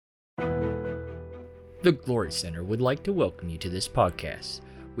The Glory Center would like to welcome you to this podcast.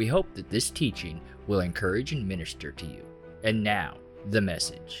 We hope that this teaching will encourage and minister to you. And now, the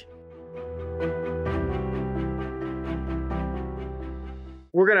message.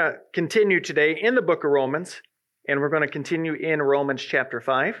 We're going to continue today in the book of Romans, and we're going to continue in Romans chapter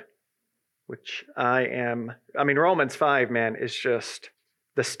 5, which Romans 5, man, is just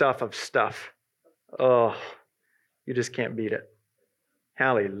the stuff of stuff. Oh, you just can't beat it.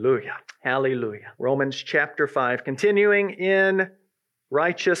 Hallelujah. Hallelujah. Romans chapter 5, continuing in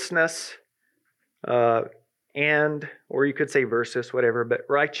righteousness, or you could say verses, whatever, but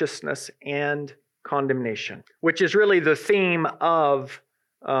righteousness and condemnation, which is really the theme of,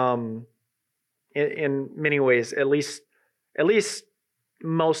 in many ways, at least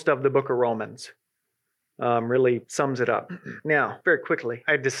most of the book of Romans, really sums it up. Now, very quickly,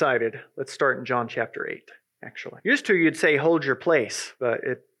 I decided, let's start in John chapter 8, actually. Used to, you'd say, hold your place, but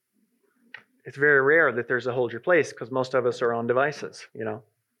it's very rare that there's a hold your place because most of us are on devices, you know.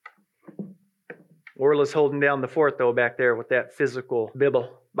 Orla's holding down the fort, though, back there with that physical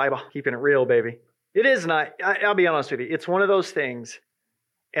Bible, keeping it real, baby. It is not, I'll be honest with you, it's one of those things,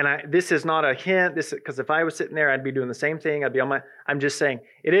 and this is not a hint, because if I was sitting there, I'd be doing the same thing, I'm just saying,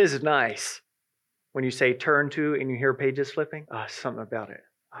 it is nice when you say turn to and you hear pages flipping. Oh, something about it.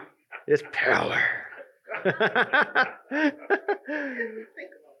 It's power.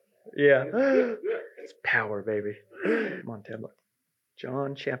 Yeah. It's power, baby. Come on, tablet.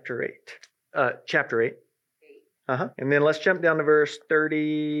 John chapter 8. Chapter 8. And then let's jump down to verse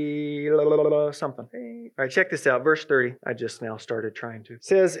 30 something. All right, check this out. Verse 30. I just now started trying to. It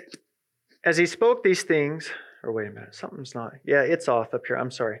says, as he spoke these things, or wait a minute, something's not. Yeah, it's off up here.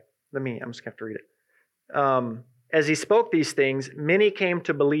 I'm sorry. I'm just going to have to read it. As he spoke these things, many came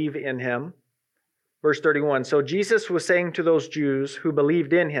to believe in him. Verse 31, so Jesus was saying to those Jews who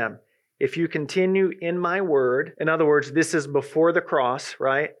believed in him, if you continue in my word, in other words, this is before the cross,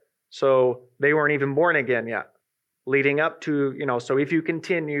 right? So they weren't even born again yet, leading up to, so if you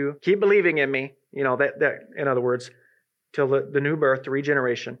continue, keep believing in me, that in other words, till the new birth, the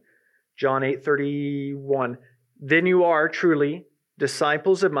regeneration, John 8:31, then you are truly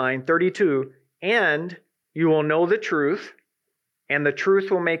disciples of mine, 32, and you will know the truth, and the truth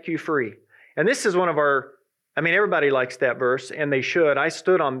will make you free. And this is one of everybody likes that verse, and they should.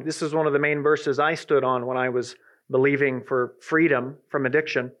 This is one of the main verses I stood on when I was believing for freedom from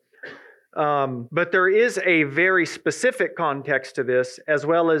addiction. But there is a very specific context to this, as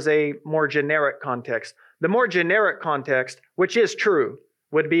well as a more generic context. The more generic context, which is true,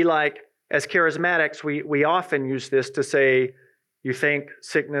 would be like, as charismatics, we often use this to say, you think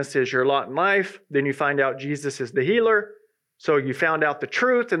sickness is your lot in life, then you find out Jesus is the healer, so you found out the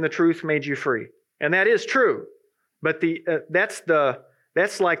truth, and the truth made you free. And that is true. But that's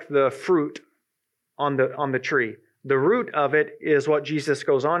like the fruit on the tree. The root of it is what Jesus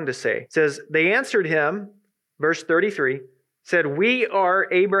goes on to say. It says, they answered him, verse 33, said, we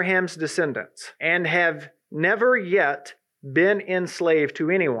are Abraham's descendants and have never yet been enslaved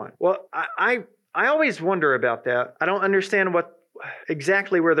to anyone. Well, I always wonder about that. I don't understand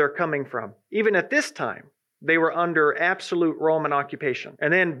exactly where they're coming from. Even at this time, they were under absolute Roman occupation.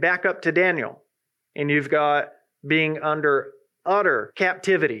 And then back up to Daniel, and you've got being under utter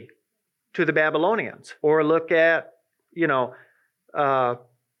captivity to the Babylonians. Or look at,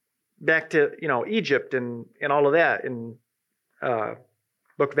 back to, Egypt and all of that in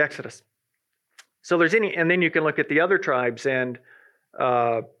book of Exodus. So and then you can look at the other tribes, and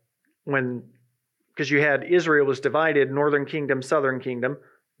because you had Israel was divided, northern kingdom, southern kingdom.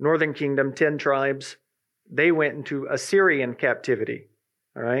 Northern kingdom, 10 tribes, they went into Assyrian captivity,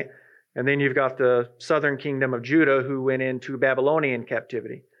 all right? And then you've got the southern kingdom of Judah who went into Babylonian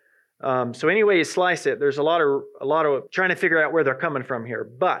captivity. So any way you slice it, there's a lot of trying to figure out where they're coming from here.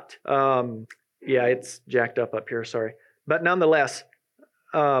 But, it's jacked up here, sorry. But nonetheless,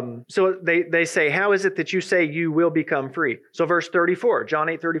 so they say, how is it that you say you will become free? So verse 34, John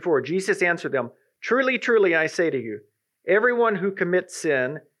 8:34, Jesus answered them, truly, truly, I say to you, everyone who commits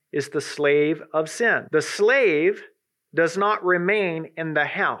sin is the slave of sin. The slave does not remain in the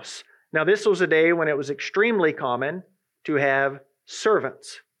house. Now, this was a day when it was extremely common to have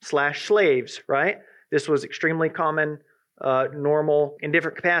servants/slaves, right? This was extremely common, normal, in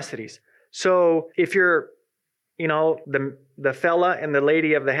different capacities. So if you're, the fella and the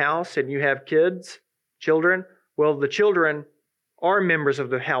lady of the house and you have children, well, the children are members of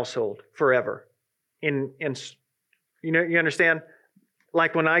the household forever. You understand?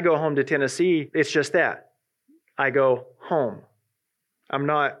 Like when I go home to Tennessee, it's just that. I go home.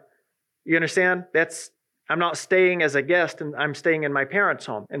 You understand? I'm not staying as a guest, and I'm staying in my parents'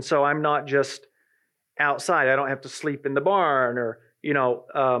 home. And so I'm not just outside. I don't have to sleep in the barn, or,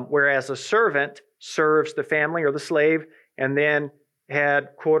 whereas a servant serves the family or the slave and then had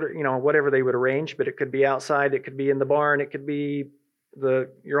whatever they would arrange, but it could be outside, it could be in the barn, it could be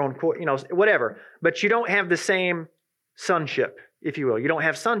your own, whatever. But you don't have the same sonship, if you will. You don't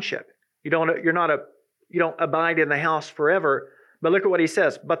have sonship. You don't abide in the house forever. But look at what he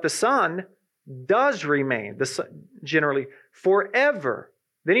says. But the Son does remain, generally, forever.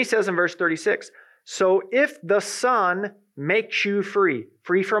 Then he says in verse 36, so if the Son makes you free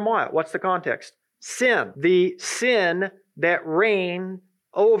from what? What's the context? Sin. The sin that reigned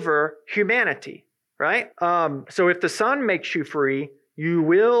over humanity, right? So if the Son makes you free, you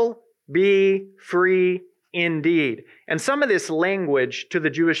will be free indeed. And some of this language to the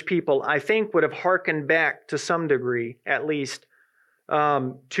Jewish people, I think, would have hearkened back to some degree, at least,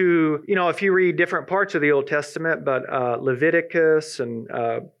 to, if you read different parts of the Old Testament, but Leviticus and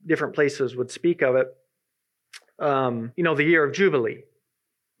different places would speak of it, the year of Jubilee.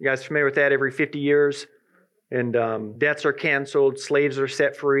 You guys familiar with that? Every 50 years, and debts are canceled, slaves are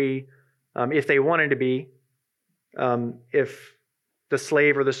set free, if they wanted to be. If the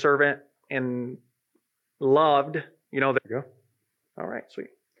slave or the servant and loved, there you go. All right, sweet.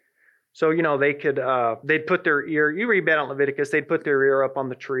 So, they could, they'd put their ear, you read about it in Leviticus, they'd put their ear up on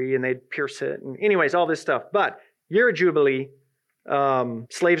the tree and they'd pierce it. And anyways, all this stuff. But year of Jubilee,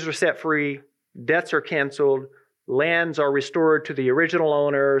 slaves are set free, debts are canceled, lands are restored to the original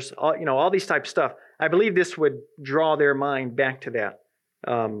owners, all these types of stuff. I believe this would draw their mind back to that,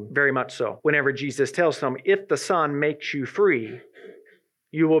 very much so. Whenever Jesus tells them, if the Son makes you free,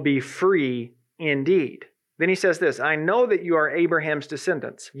 you will be free indeed. Then he says this, I know that you are Abraham's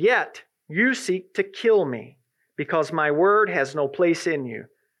descendants, yet you seek to kill me, because my word has no place in you.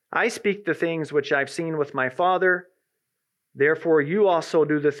 I speak the things which I've seen with my father. Therefore you also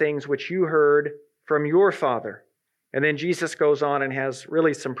do the things which you heard from your father. And then Jesus goes on and has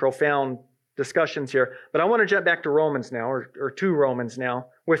really some profound discussions here. But I want to jump back to Romans now, or to Romans now,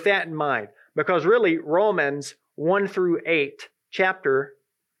 with that in mind. Because really, Romans 1 through 8, chapters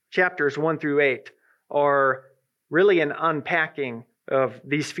 1 through 8, are really an unpacking of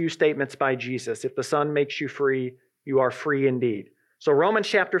these few statements by Jesus. If the Son makes you free, you are free indeed. So Romans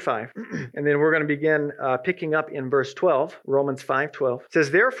chapter 5, and then we're going to begin picking up in verse 12, Romans 5:12. It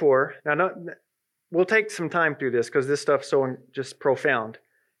says, therefore, we'll take some time through this because this stuff's so just profound.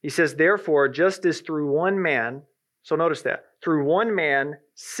 He says, therefore, just as through one man, so notice that, through one man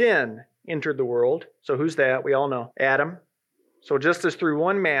sin entered the world. So who's that? We all know, Adam. So just as through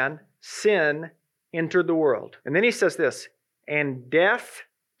one man sin entered the world. And then he says this, and death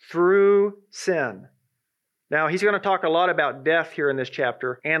through sin. Now, he's going to talk a lot about death here in this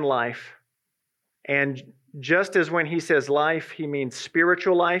chapter and life. And just as when he says life, he means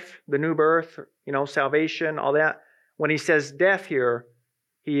spiritual life, the new birth, salvation, all that. When he says death here,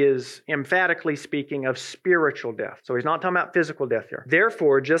 he is emphatically speaking of spiritual death. So he's not talking about physical death here.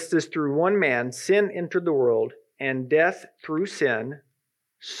 Therefore, just as through one man sin entered the world, and death through sin,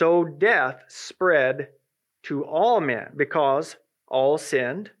 so death spread to all men, because all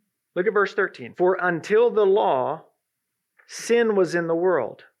sinned. Look at verse 13. For until the law, sin was in the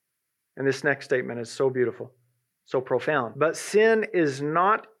world. And this next statement is so beautiful, so profound. But sin is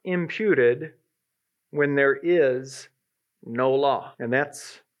not imputed when there is no law. And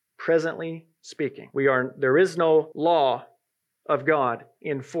that's presently speaking. There is no law of God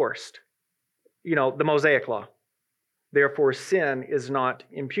enforced. The Mosaic law. Therefore, sin is not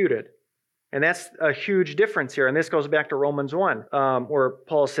imputed. And that's a huge difference here. And this goes back to Romans 1, where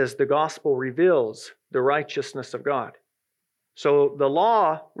Paul says the gospel reveals the righteousness of God. So the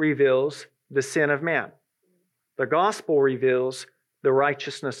law reveals the sin of man. The gospel reveals the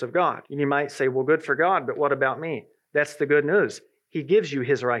righteousness of God. And you might say, well, good for God, but what about me? That's the good news. He gives you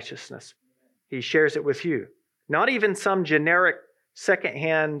his righteousness. He shares it with you. Not even some generic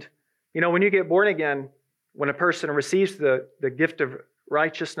secondhand, when you get born again, when a person receives the gift of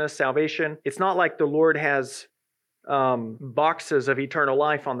righteousness, salvation, it's not like the Lord has boxes of eternal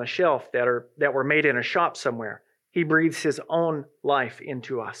life on the shelf that were made in a shop somewhere. He breathes his own life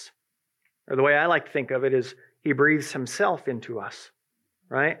into us. Or the way I like to think of it is he breathes himself into us,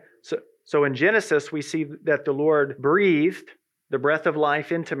 right? So in Genesis, we see that the Lord breathed the breath of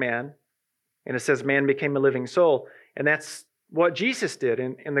life into man, and it says man became a living soul. And that's what Jesus did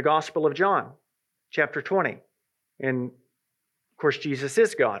in the Gospel of John, chapter 20. And of course, Jesus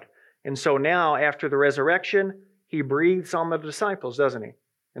is God. And so now, after the resurrection, he breathes on the disciples, doesn't he?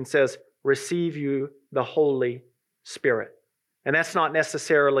 And says, receive you the Holy Spirit. And that's not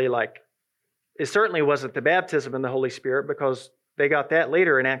necessarily it certainly wasn't the baptism in the Holy Spirit, because they got that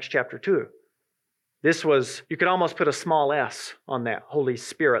later in Acts chapter 2. This was, you could almost put a small s on that, Holy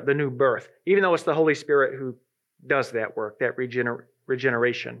Spirit, the new birth, even though it's the Holy Spirit who does that work, that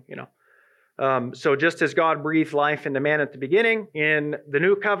regeneration, So just as God breathed life into man at the beginning, in the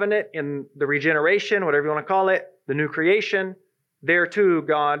new covenant, in the regeneration, whatever you want to call it, the new creation, there too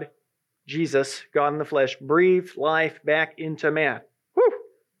God, Jesus, God in the flesh, breathed life back into man,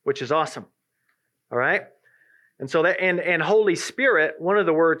 which is awesome. All right? And so that, and Holy Spirit, one of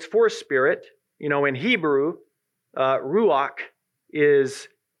the words for spirit, in Hebrew, ruach is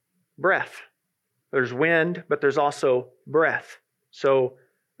breath. There's wind, but there's also breath. So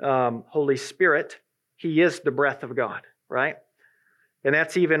Holy Spirit, He is the breath of God, right? And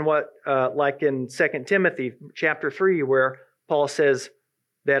that's even what, like in 2 Timothy chapter 3, where Paul says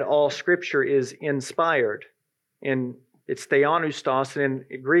that all Scripture is inspired. And it's theopneustos, and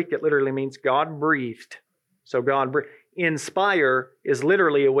in Greek it literally means God breathed. So inspire is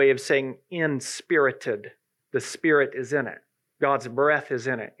literally a way of saying inspirited. The Spirit is in it. God's breath is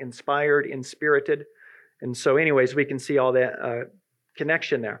in it. Inspired, inspirited. And so anyways, we can see all that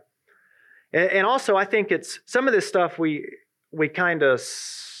connection there. And also, I think it's some of this stuff we kind of,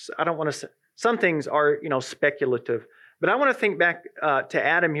 I don't want to say, some things are, speculative. But I want to think back to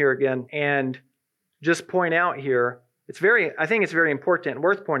Adam here again and just point out here, I think it's very important and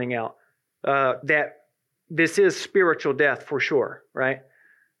worth pointing out that this is spiritual death for sure, right?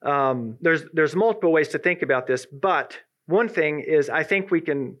 There's multiple ways to think about this, but one thing is I think we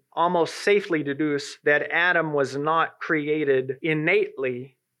can almost safely deduce that Adam was not created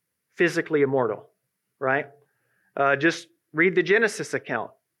innately physically immortal, right? Just read the Genesis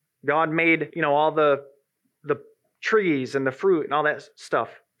account. God made, all the trees and the fruit and all that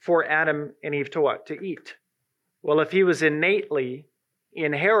stuff for Adam and Eve to what? To eat. Well, if he was inherently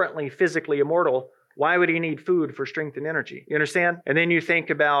physically immortal, why would he need food for strength and energy? You understand? And then you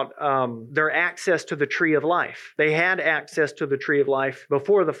think about their access to the tree of life. They had access to the tree of life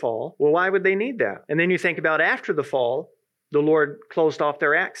before the fall. Well, why would they need that? And then you think about after the fall, the Lord closed off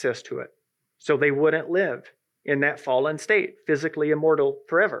their access to it. So they wouldn't live in that fallen state, physically immortal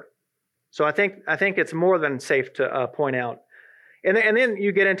forever. So I think it's more than safe to point out. And then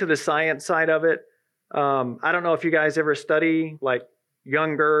you get into the science side of it. I don't know if you guys ever study like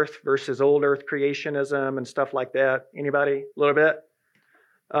young earth versus old earth creationism and stuff like that. Anybody? A little bit?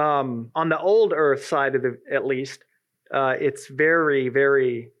 On the old earth side of at least, it's very,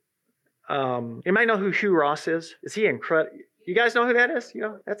 very, you might know who Hugh Ross is. Is he incredible? You guys know who that is?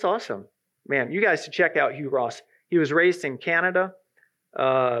 That's awesome. Man, you guys should check out Hugh Ross. He was raised in Canada,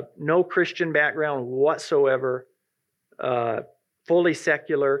 no Christian background whatsoever, fully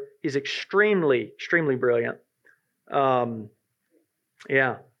secular. He's extremely, extremely brilliant.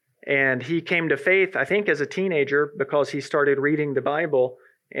 Yeah. And he came to faith, I think, as a teenager because he started reading the Bible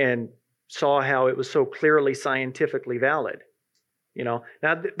and saw how it was so clearly scientifically valid. Now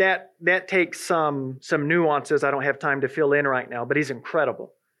that takes some nuances I don't have time to fill in right now, but he's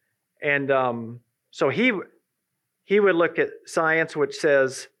incredible. And so he would look at science, which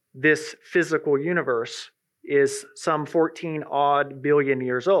says this physical universe is some 14 odd billion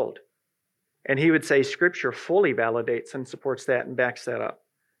years old. And he would say Scripture fully validates and supports that and backs that up.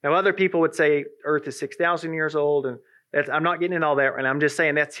 Now, other people would say Earth is 6,000 years old, and I'm not getting into all that right now. I'm just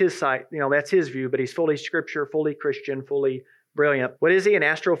saying that's his side, that's his view, but he's fully Scripture, fully Christian, fully brilliant. What is he, an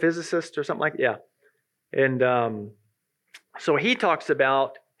astrophysicist or something like that? Yeah. And so he talks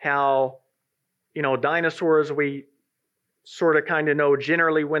about how, dinosaurs, we sort of kind of know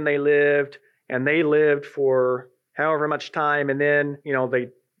generally when they lived, and they lived for however much time, and then, they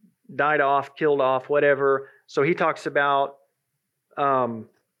died off, killed off, whatever. So he talks about,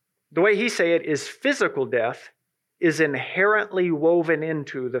 the way he say it is physical death is inherently woven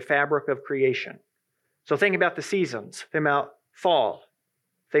into the fabric of creation. So think about the seasons. Think about fall.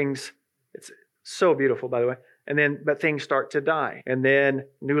 It's so beautiful, by the way. But things start to die, and then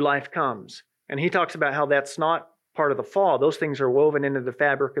new life comes. And he talks about how that's not part of the fall. Those things are woven into the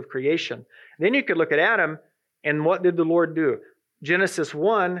fabric of creation. Then you could look at Adam, and what did the Lord do? Genesis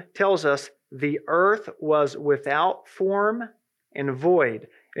 1 tells us the earth was without form and void.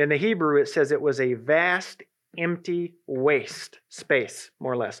 In the Hebrew, it says it was a vast, empty waste space,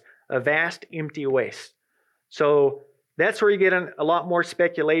 more or less. A vast, empty waste. So that's where you get a lot more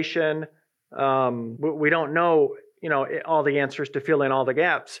speculation. We don't know, all the answers to fill in all the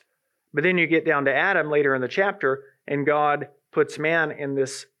gaps. But then you get down to Adam later in the chapter, and God puts man in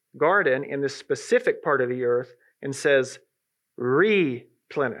this garden, in this specific part of the earth, and says,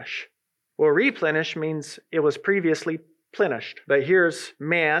 replenish. Well, replenish means it was previously plenished. But here's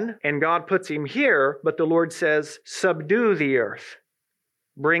man, and God puts him here, but the Lord says, subdue the earth.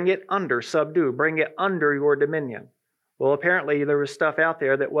 Bring it under, subdue, bring it under your dominion. Well, apparently there was stuff out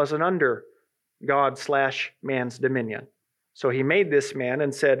there that wasn't under God/man's dominion. So he made this man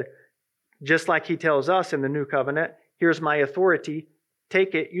and said, just like he tells us in the new covenant, here's my authority,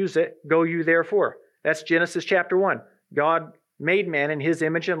 take it, use it, go you therefore. That's Genesis chapter 1. God made man in his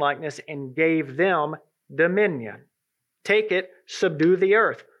image and likeness and gave them dominion. Take it, subdue the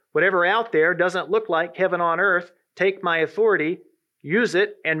earth. Whatever out there doesn't look like heaven on earth, take my authority, use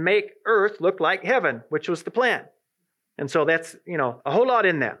it, and make earth look like heaven, which was the plan. And so that's, a whole lot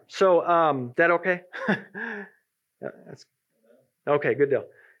in that. So, is that okay? That's, okay, good deal.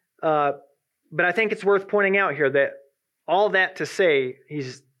 But I think it's worth pointing out here that all that to say,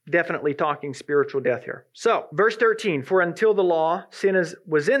 he's definitely talking spiritual death here. So, verse 13, for until the law, sin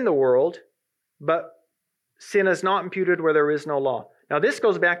was in the world, but sin is not imputed where there is no law. Now, this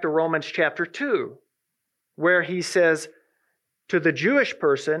goes back to Romans chapter 2, where he says to the Jewish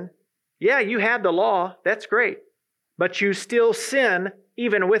person, yeah, you have the law, that's great, but you still sin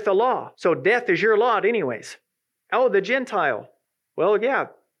even with the law. So death is your lot anyways. Oh, the Gentile. Well, yeah,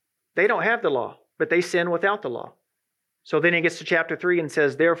 they don't have the law, but they sin without the law. So then he gets to chapter 3 and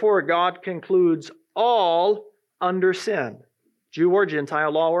says, therefore God concludes all under sin, Jew or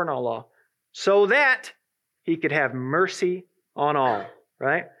Gentile, law or no law, so that he could have mercy on all,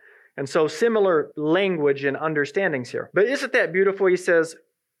 right? And so similar language and understandings here. But isn't that beautiful? He says,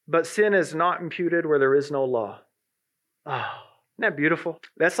 but sin is not imputed where there is no law. Oh, isn't that beautiful?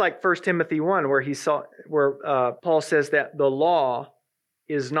 That's like 1 Timothy 1, where Paul says that the law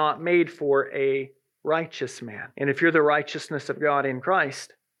is not made for a righteous man. And if you're the righteousness of God in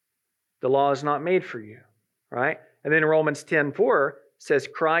Christ, the law is not made for you, right? And then Romans 10:4 says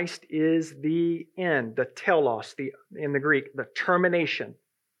Christ is the end, the telos, in the Greek, the termination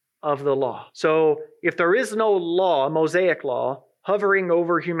of the law. So if there is no law, Mosaic law, hovering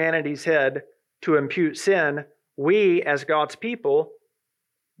over humanity's head to impute sin, we as God's people,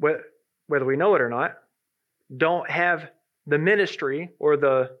 whether we know it or not, don't have the ministry or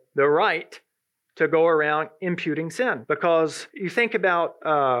the right to go around imputing sin. Because you think about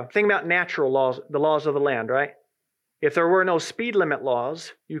natural laws, the laws of the land, right? If there were no speed limit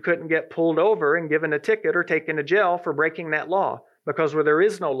laws, you couldn't get pulled over and given a ticket or taken to jail for breaking that law. Because where there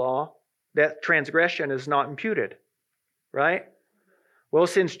is no law, that transgression is not imputed, right? Well,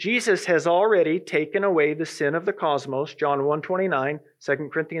 since Jesus has already taken away the sin of the cosmos, John 1:29,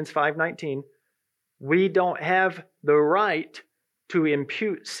 2 Corinthians 5:19, we don't have the right to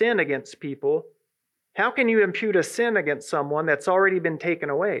impute sin against people. How can you impute a sin against someone that's already been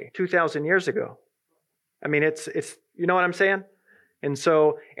taken away 2,000 years ago? I mean, it's you know what I'm saying? And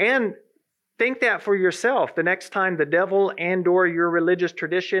think that for yourself. The next time the devil and/or your religious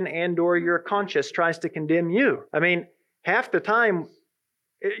tradition and/or your conscience tries to condemn you. I mean, half the time,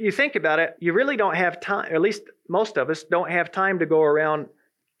 you think about it, you really don't have time, at least most of us don't have time to go around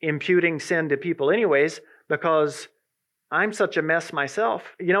imputing sin to people anyways, because I'm such a mess myself.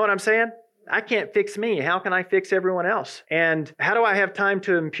 You know what I'm saying? I can't fix me. How can I fix everyone else? And how do I have time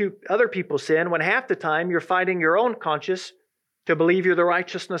to impute other people's sin when half the time you're fighting your own conscience to believe you're the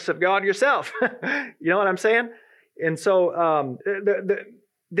righteousness of God yourself? You know what I'm saying? And so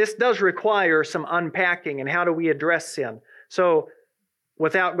this does require some unpacking and how do we address sin. So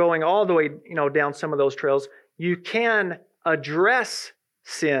without going all the way down some of those trails, you can address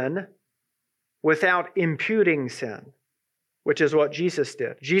sin without imputing sin, which is what Jesus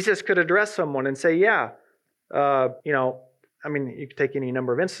did. Jesus could address someone and say, you could take any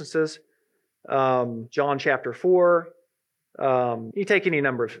number of instances. John chapter 4, you take any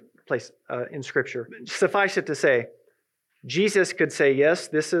number of places in Scripture. Suffice it to say, Jesus could say, yes,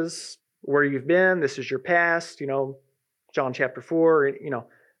 this is where you've been, this is your past, John chapter 4,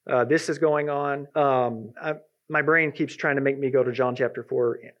 this is going on. My brain keeps trying to make me go to John chapter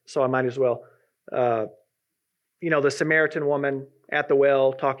 4, so I might as well. The Samaritan woman at the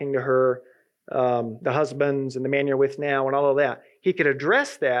well, talking to her, the husbands and the man you're with now and all of that. He could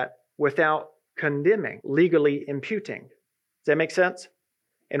address that without condemning, legally imputing. Does that make sense?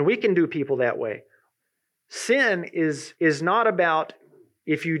 And we can do people that way. Sin is not about,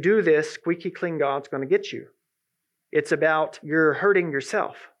 if you do this, squeaky clean God's going to get you. It's about you're hurting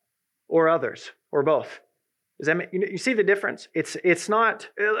yourself or others or both. Does that make, you see the difference? It's not,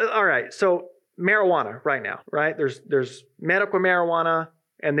 all right, so marijuana right now, right? There's medical marijuana,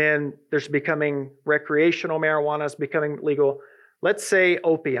 and then there's becoming recreational marijuana is becoming legal. Let's say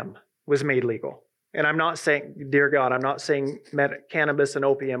opium was made legal. And I'm not saying, dear God, I'm not saying cannabis and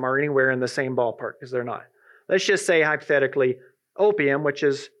opium are anywhere in the same ballpark, because they're not. Let's just say hypothetically opium, which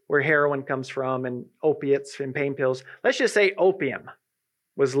is where heroin comes from, and opiates and pain pills. Let's just say opium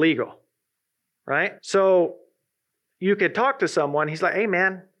was legal, right? So you could talk to someone. He's like, hey,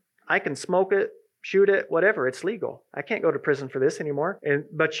 man, I can smoke it, shoot it, whatever. It's legal. I can't go to prison for this anymore.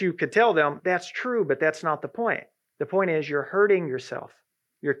 But you could tell them that's true, but that's not the point. The point is you're hurting yourself.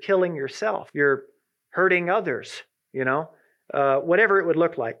 You're killing yourself. You're hurting others, whatever it would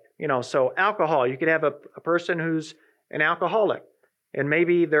look like. So alcohol, you could have a person who's an alcoholic and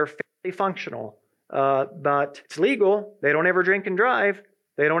maybe they're fairly functional, but it's legal. They don't ever drink and drive.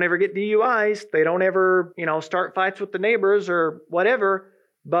 They don't ever get DUIs. They don't ever, start fights with the neighbors or whatever,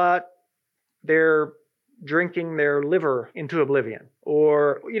 but they're drinking their liver into oblivion.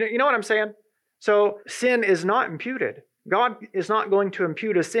 Or, you know what I'm saying? So sin is not imputed. God is not going to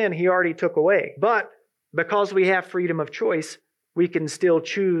impute a sin He already took away. But because we have freedom of choice, we can still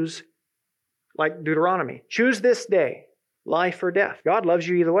choose, like Deuteronomy. Choose this day, life or death. God loves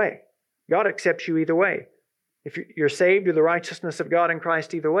you either way. God accepts you either way. If you're saved, you're the righteousness of God in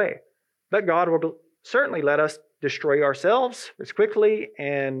Christ either way. But God will certainly let us destroy ourselves as quickly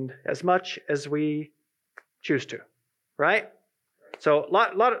and as much as we choose to, right? So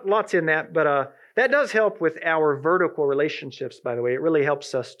lots in that, but that does help with our vertical relationships, by the way. It really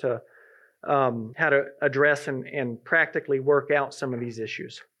helps us to how to address and practically work out some of these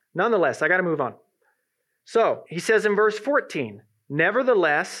issues. Nonetheless, I got to move on. So he says in verse 14,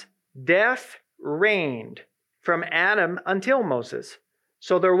 nevertheless, death reigned from Adam until Moses.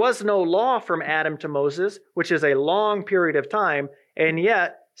 So there was no law from Adam to Moses, which is a long period of time, and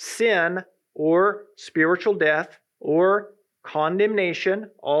yet sin or spiritual death or condemnation,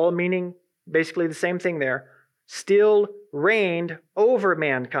 all meaning basically the same thing there, still reigned over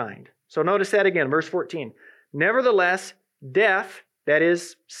mankind. So notice that again, verse 14. Nevertheless, death, that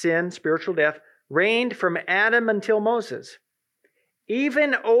is sin, spiritual death, reigned from Adam until Moses,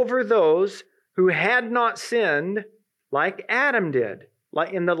 even over those who had not sinned like Adam did,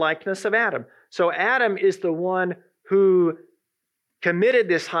 like in the likeness of Adam. So Adam is the one who committed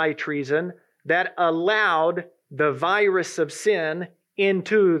this high treason that allowed the virus of sin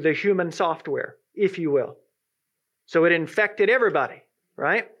into the human software, if you will. So it infected everybody,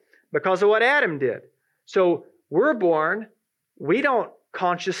 right? Because of what Adam did. So we're born, we don't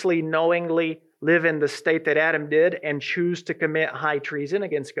consciously, knowingly live in the state that Adam did and choose to commit high treason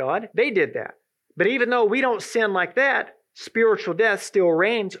against God. They did that. But even though we don't sin like that, spiritual death still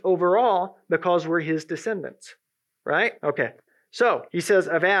reigns overall because we're his descendants, right? Okay. So he says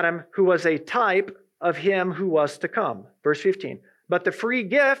of Adam, who was a type of him who was to come. Verse 15. But the free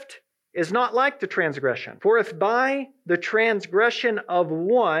gift is not like the transgression. For if by the transgression of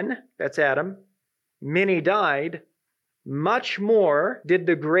one, that's Adam, many died, much more did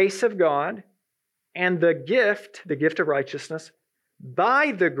the grace of God and the gift of righteousness,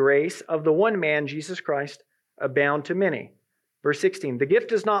 by the grace of the one man, Jesus Christ, abound to many. Verse 16, the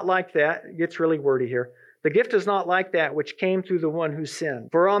gift is not like that. It gets really wordy here. The gift is not like that which came through the one who sinned.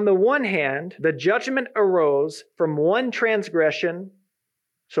 For on the one hand, the judgment arose from one transgression.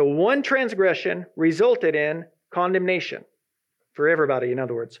 So one transgression resulted in condemnation for everybody, in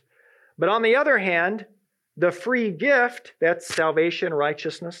other words. But on the other hand, the free gift, that's salvation,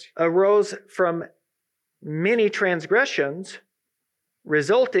 righteousness, arose from many transgressions,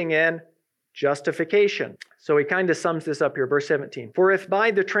 resulting in justification. So he kind of sums this up here, verse 17. For if by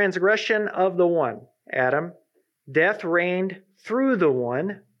the transgression of the one, Adam, death reigned through the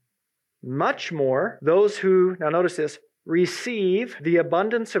one, much more those who, now notice this, receive the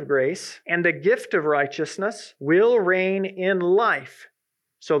abundance of grace and the gift of righteousness will reign in life.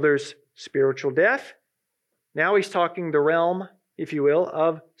 So there's spiritual death. Now he's talking the realm, if you will,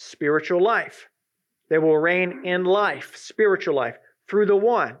 of spiritual life. They will reign in life, spiritual life, through the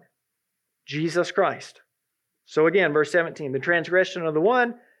one, Jesus Christ. So again, verse 17, the transgression of the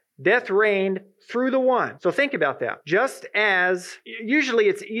one, death reigned through the one. So think about that. Just as, usually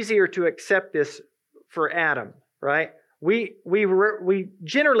it's easier to accept this for Adam, right? We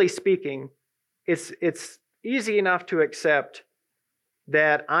generally speaking, it's easy enough to accept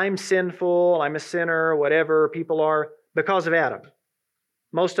that I'm sinful, I'm a sinner, whatever people are, because of Adam.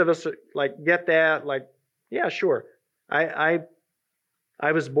 Most of us get that, yeah, sure. I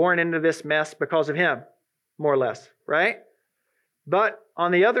was born into this mess because of him, more or less, right? But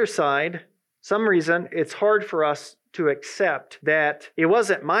on the other side, some reason it's hard for us to accept that it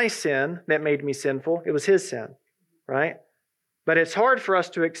wasn't my sin that made me sinful, it was his sin, right? But it's hard for us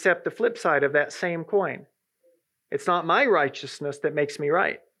to accept the flip side of that same coin. It's not my righteousness that makes me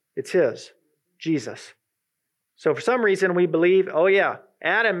right. It's his, Jesus. So for some reason we believe, oh yeah,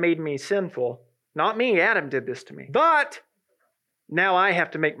 Adam made me sinful. Not me, Adam did this to me. But now I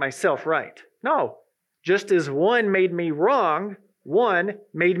have to make myself right. No, just as one made me wrong, one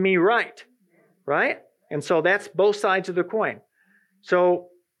made me right. Right? And so that's both sides of the coin. So,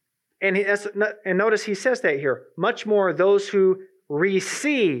 and notice he says that here. Much more those who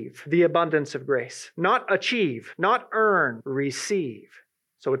receive the abundance of grace. Not achieve, not earn, receive.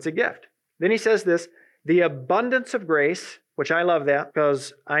 So it's a gift. Then he says this, the abundance of grace, which I love that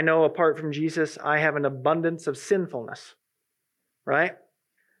because I know apart from Jesus, I have an abundance of sinfulness. Right?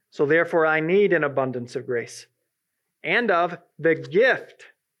 So therefore I need an abundance of grace. And of the gift,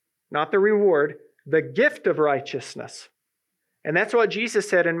 not the reward, the gift of righteousness. And that's what Jesus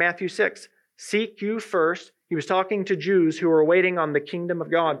said in Matthew 6. Seek you first. He was talking to Jews who were waiting on the kingdom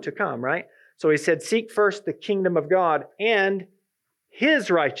of God to come, right? So he said, seek first the kingdom of God and His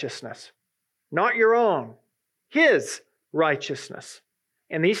righteousness. Not your own. His righteousness.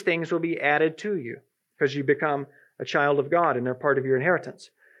 And these things will be added to you because you become a child of God and they're part of your inheritance.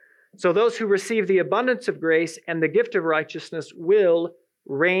 So those who receive the abundance of grace and the gift of righteousness will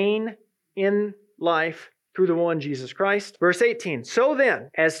reign in life through the one Jesus Christ. Verse 18, so then,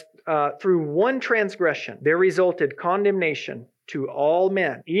 as through one transgression there resulted condemnation to all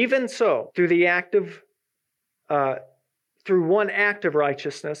men, even so, through one act of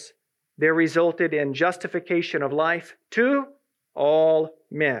righteousness, there resulted in justification of life to all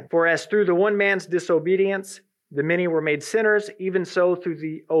men. For as through the one man's disobedience, the many were made sinners, even so through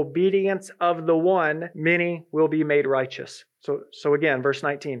the obedience of the one, many will be made righteous. So again, verse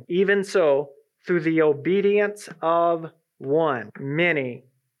 19, even so, through the obedience of one, many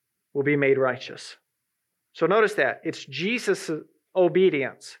will be made righteous. So notice that. It's Jesus'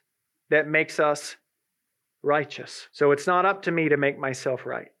 obedience that makes us righteous. So it's not up to me to make myself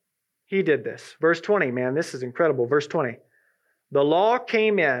right. He did this. Verse 20, man, this is incredible. Verse 20. The law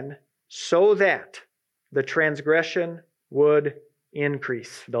came in so that the transgression would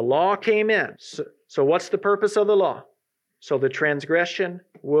increase. The law came in. So what's the purpose of the law? So the transgression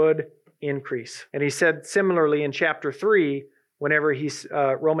would increase. And he said similarly in chapter 3, whenever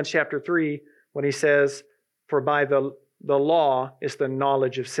Romans chapter 3, when he says, for by the law is the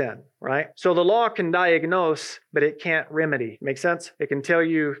knowledge of sin, right? So the law can diagnose, but it can't remedy. Make sense? It can tell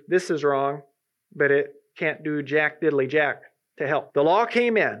you this is wrong, but it can't do jack diddly jack to help. The law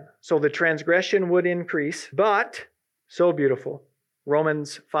came in, so the transgression would increase, but, so beautiful,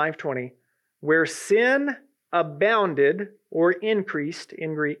 Romans 5:20, where sin abounded, or increased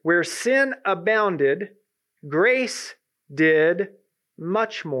in Greek, where sin abounded, grace did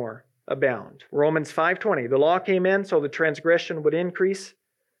much more abound. Romans 5:20, the law came in so the transgression would increase,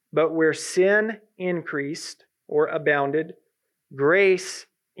 but where sin increased or abounded, grace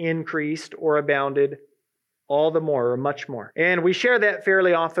increased or abounded all the more or much more. And we share that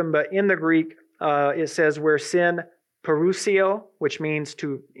fairly often, but in the Greek, it says where sin perusio, which means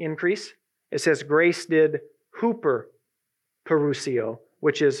to increase. It says grace did huper perusio,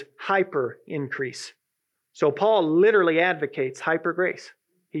 which is hyper increase. So Paul literally advocates hyper grace.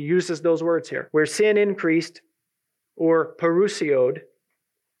 He uses those words here. Where sin increased or perusioed,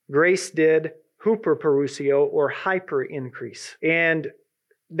 grace did huper perusio or hyper increase. And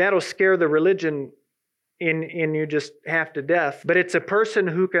that'll scare the religion in you just half to death. But it's a person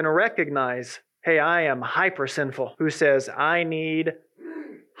who can recognize, hey, I am hyper sinful, who says, I need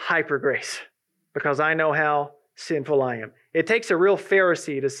hyper grace because I know how sinful I am. It takes a real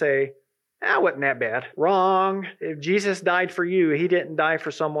Pharisee to say, wasn't that bad. Wrong. If Jesus died for you, He didn't die for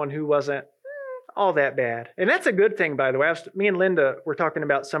someone who wasn't all that bad. And that's a good thing, by the way. Me and Linda were talking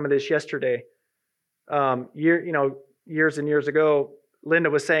about some of this yesterday. Years and years ago, Linda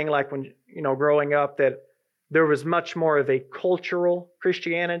was saying, like when, growing up, that there was much more of a cultural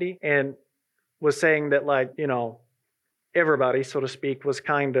Christianity, and was saying that, like, everybody, so to speak, was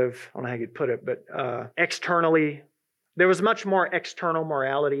kind of, I don't know how you'd put it, but externally, there was much more external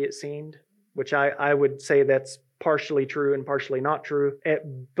morality, it seemed, which I would say that's partially true and partially not true.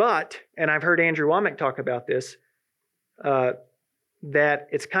 But, and I've heard Andrew Womack talk about this, that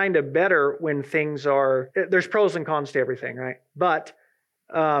it's kind of better when things are, there's pros and cons to everything, right? But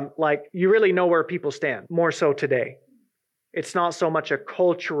like you really know where people stand, more so today. It's not so much a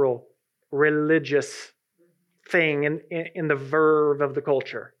cultural, religious thing in the verve of the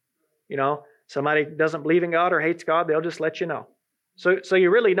culture. Somebody doesn't believe in God or hates God, they'll just let you know. So you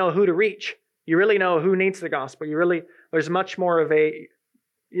really know who to reach. You really know who needs the gospel. There's much more of a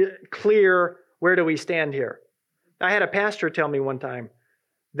clear, where do we stand here? I had a pastor tell me one time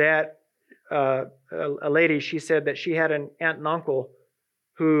that a lady, she said that she had an aunt and uncle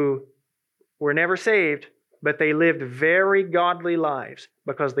who were never saved, but they lived very godly lives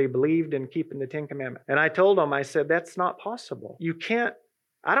because they believed in keeping the Ten Commandments. And I told them, I said, that's not possible. You can't,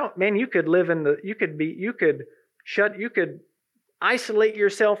 you could live in the, you could isolate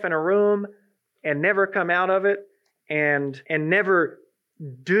yourself in a room and never come out of it and never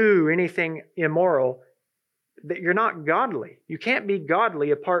do anything immoral, that you're not godly. You can't be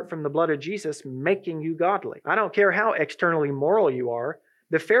godly apart from the blood of Jesus making you godly. I don't care how externally moral you are.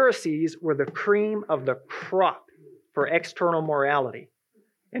 The Pharisees were the cream of the crop for external morality.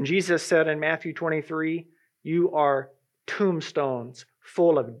 And Jesus said in Matthew 23, you are tombstones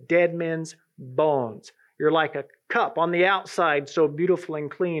full of dead men's bones. You're like a cup on the outside, so beautiful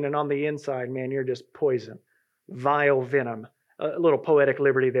and clean, and on the inside, man, you're just poison, vile venom. A little poetic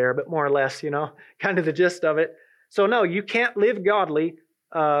liberty there, but more or less, kind of the gist of it. So no, you can't live godly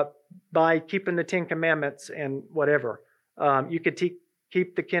by keeping the 10 Commandments and whatever. You could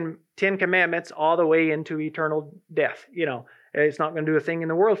keep the 10 Commandments all the way into eternal death. It's not going to do a thing in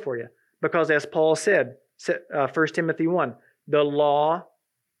the world for you. Because as Paul said, 1 Timothy 1, the law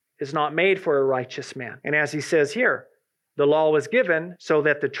is not made for a righteous man. And as he says here, the law was given so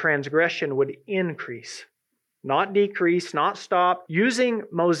that the transgression would increase. Not decrease, not stop. Using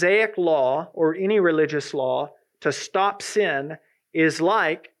Mosaic law or any religious law to stop sin is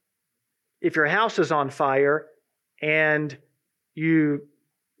like if your house is on fire and you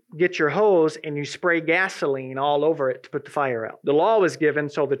get your hose and you spray gasoline all over it to put the fire out. The law was given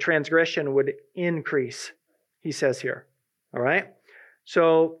so the transgression would increase, he says here. All right?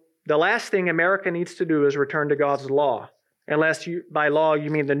 So the last thing America needs to do is return to God's law. Unless by law you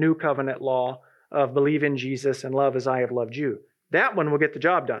mean the new covenant law of believe in Jesus and love as I have loved you. That one will get the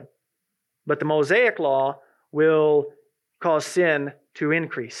job done. But the Mosaic law will cause sin to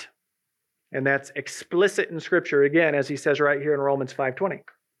increase. And that's explicit in Scripture, again, as he says right here in Romans 5:20.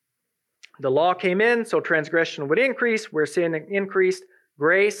 The law came in so transgression would increase. Where sin increased,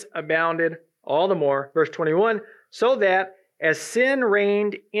 grace abounded all the more. Verse 21, so that as sin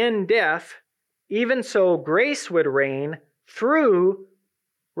reigned in death, even so grace would reign through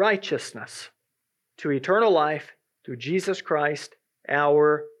righteousness to eternal life through Jesus Christ,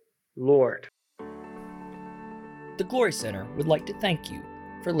 our Lord. The Glory Center would like to thank you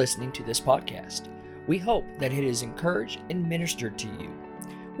for listening to this podcast. We hope that it has encouraged and ministered to you.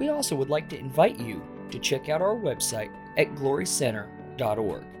 We also would like to invite you to check out our website at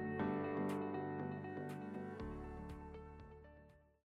glorycenter.org.